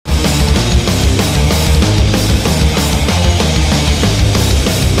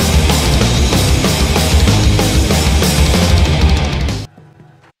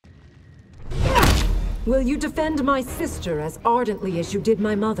Will you defend my sister as ardently as you did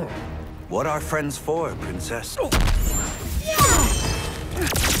my mother? What are friends for, Princess?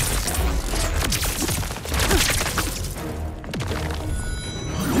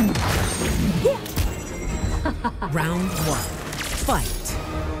 Round 1. Fight.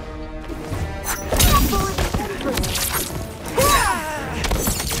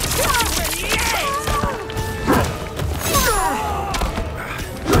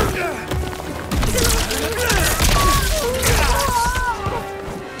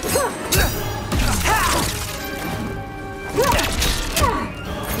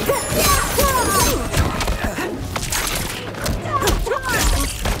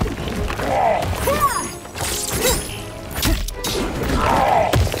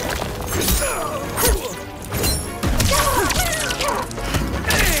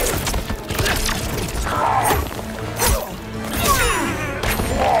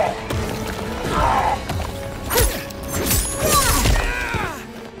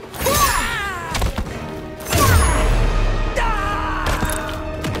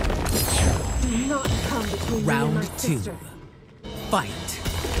 Round 2. Fight.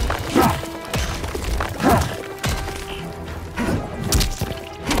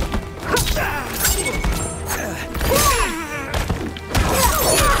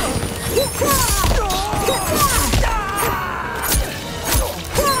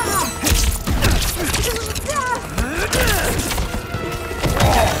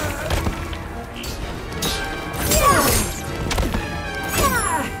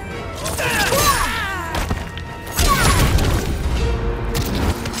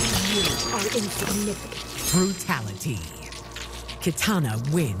 Brutality. Kitana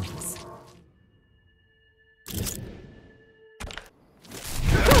wins.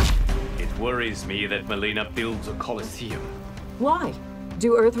 It worries me that Melina builds a coliseum. Why?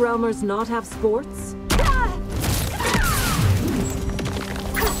 Do Earthrealmers not have sports?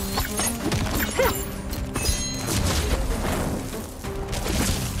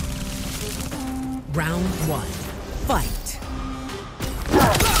 Round 1. Fight.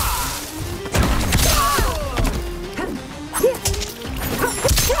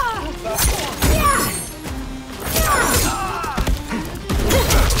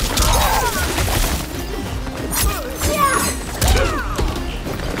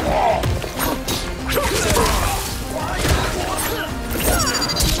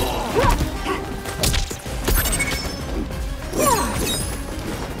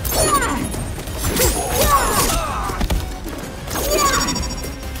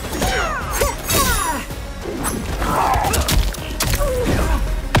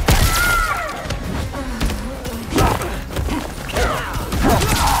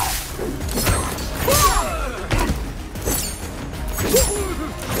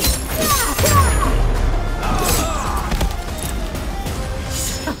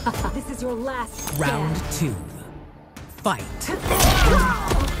 This is your last stand. Round 2. Fight.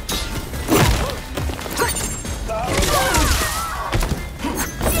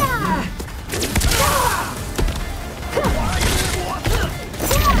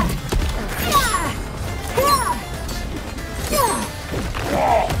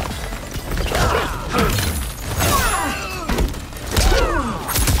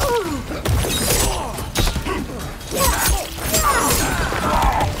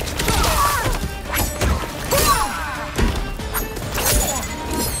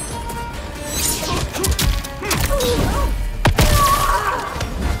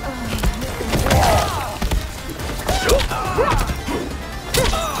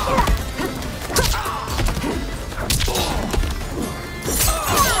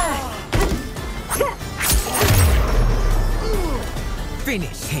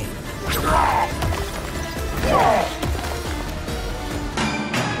 Finish him.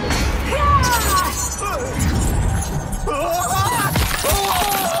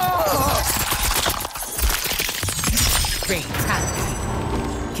 Fatality.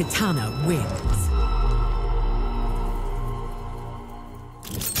 Kitana wins.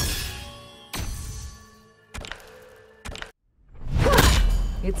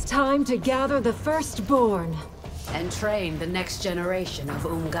 It's time to gather the firstborn. And train the next generation of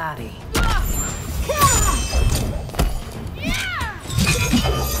Ungari.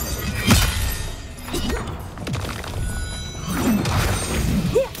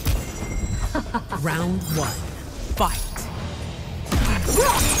 Round 1. Fight.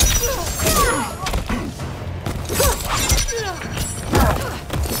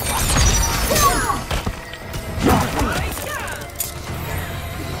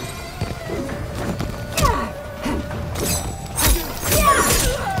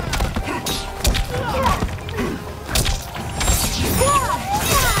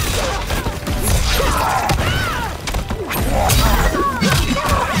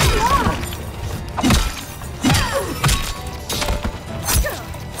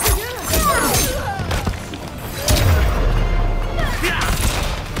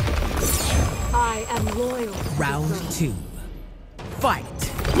 am loyal. Round 2. Fight!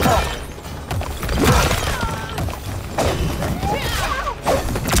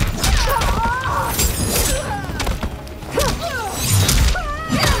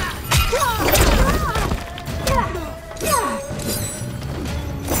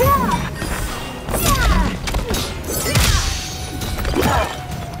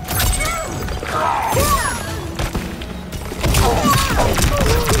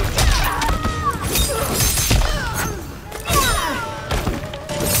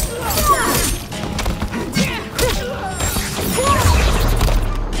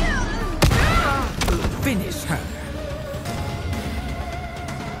 Finish her.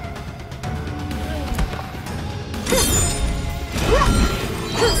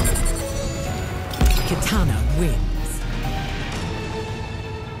 Kitana wins.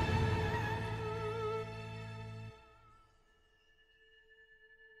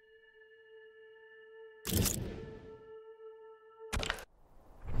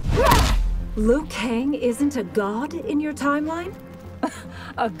 Liu Kang isn't a god in your timeline?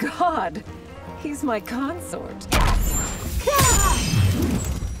 A god? He's my consort.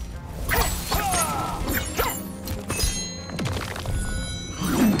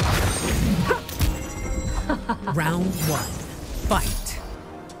 Round 1. Fight!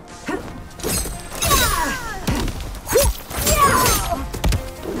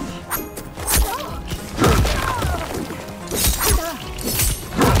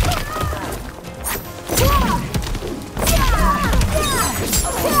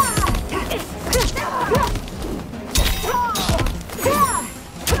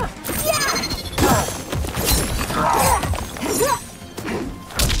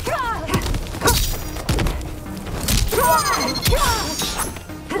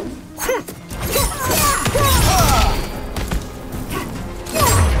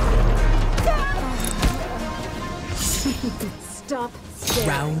 Stop staring.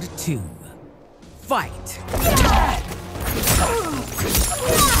 Round 2. Fight!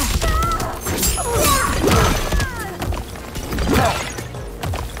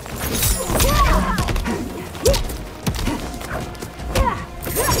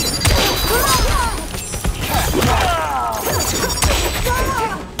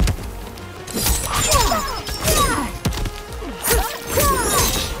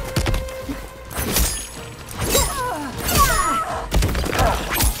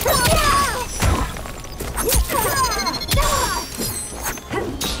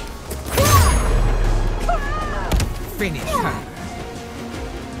 Finish her.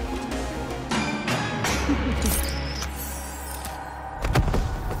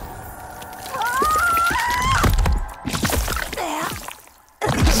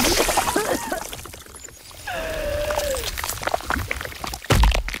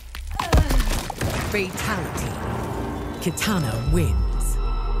 Fatality. Kitana wins.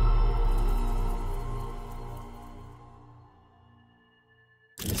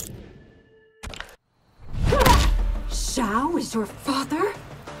 Shao is your father?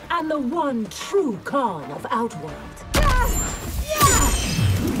 And the one true Khan of Outworld.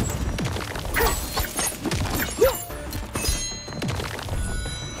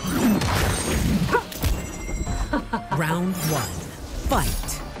 Round 1.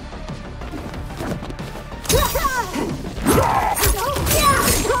 Fight!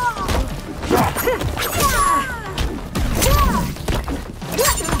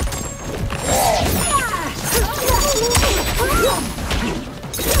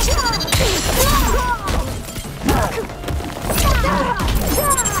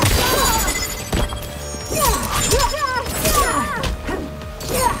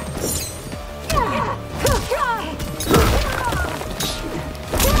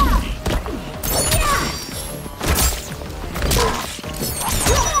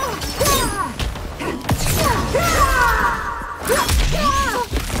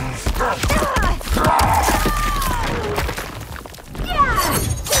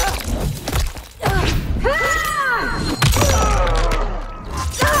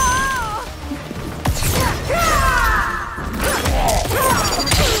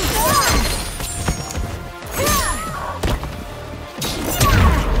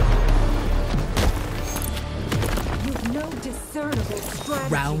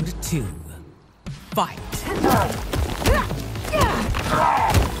 Round 2. Fight!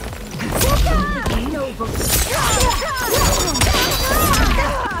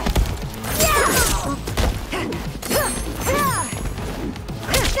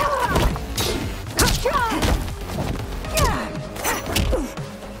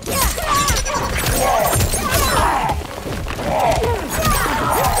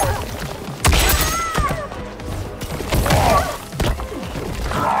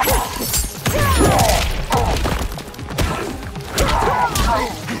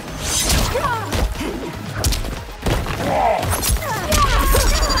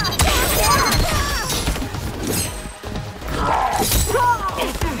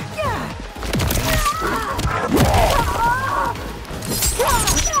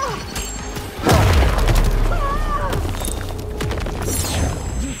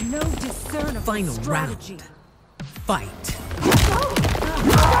 no discernible Final strategy. round. Fight.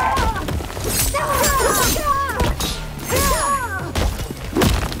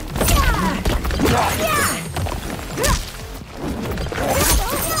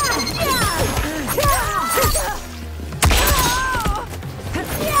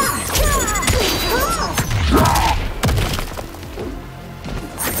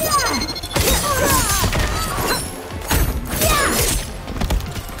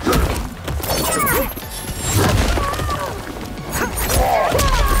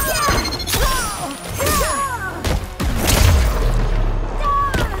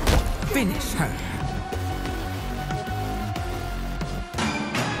 Finish her.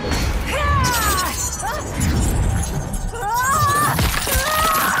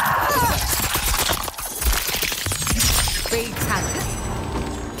 Fatality.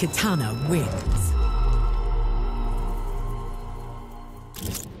 Kitana wins.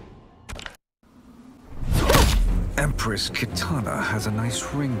 Empress Kitana has a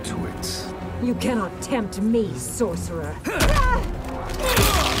nice ring to it. You cannot tempt me, sorcerer.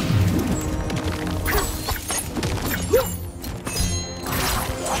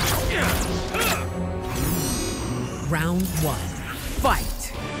 Round 1. Fight.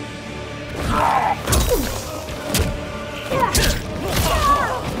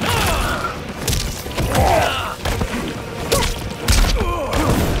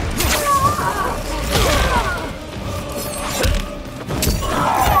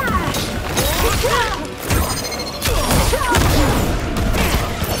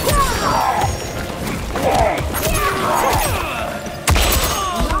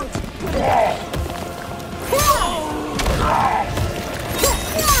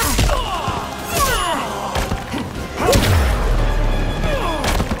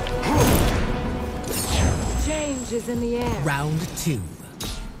 Change is in the air. Round 2.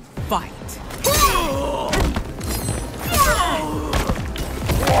 Fight.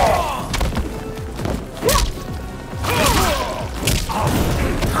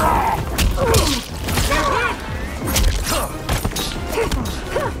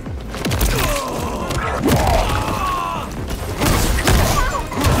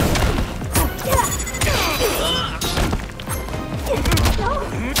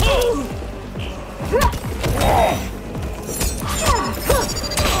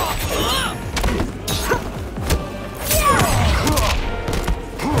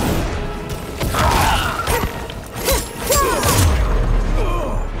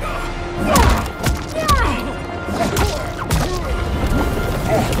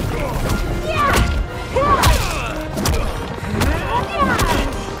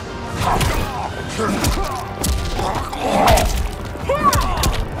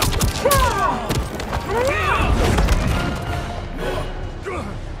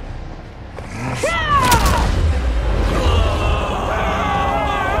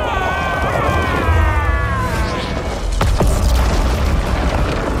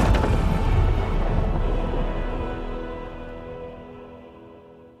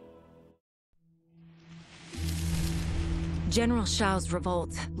 General Shao's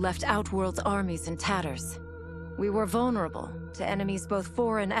revolt left Outworld's armies in tatters. We were vulnerable to enemies both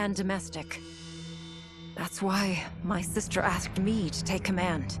foreign and domestic. That's why my sister asked me to take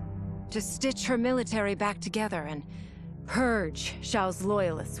command, to stitch her military back together and purge Shao's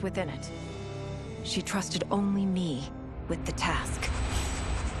loyalists within it. She trusted only me with the task.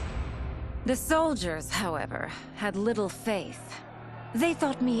 The soldiers, however, had little faith. They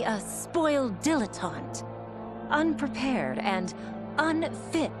thought me a spoiled dilettante, unprepared and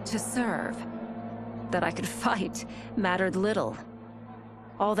unfit to serve. That I could fight mattered little.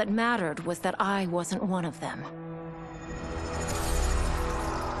 All that mattered was that I wasn't one of them.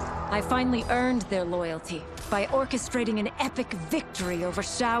 I finally earned their loyalty by orchestrating an epic victory over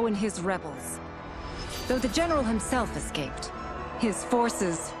Shao and his rebels. Though the general himself escaped, his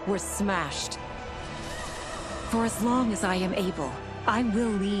forces were smashed. For as long as I am able, I will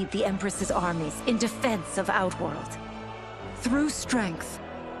lead the Empress's armies in defense of Outworld. Through strength,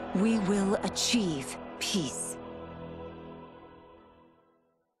 we will achieve peace.